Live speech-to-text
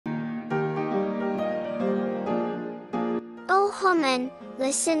human,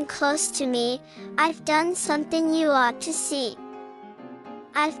 listen close to me, I've done something you ought to see.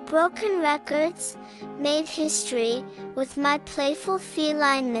 I've broken records, made history, with my playful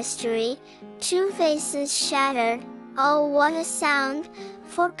feline mystery. 2 vases shattered, oh what a sound,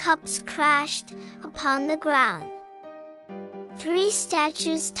 4 cups crashed upon the ground. 3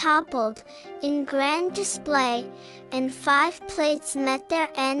 statues toppled, in grand display, and 5 plates met their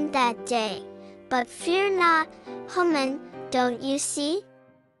end that day. But fear not, human, don't you see?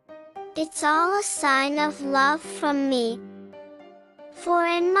 It's all a sign of love from me. For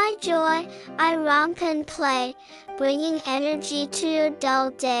in my joy, I romp and play, bringing energy to your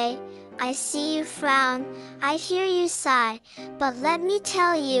dull day. I see you frown, I hear you sigh, but let me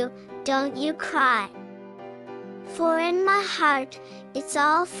tell you, don't you cry. For in my heart, it's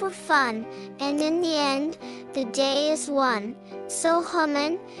all for fun, and in the end, the day is won. So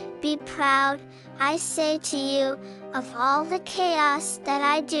human, be proud, I say to you, of all the chaos that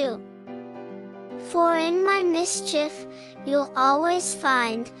I do. For in my mischief, you'll always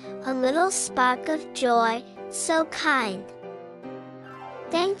find a little spark of joy, so kind.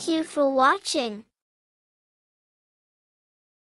 Thank you for watching.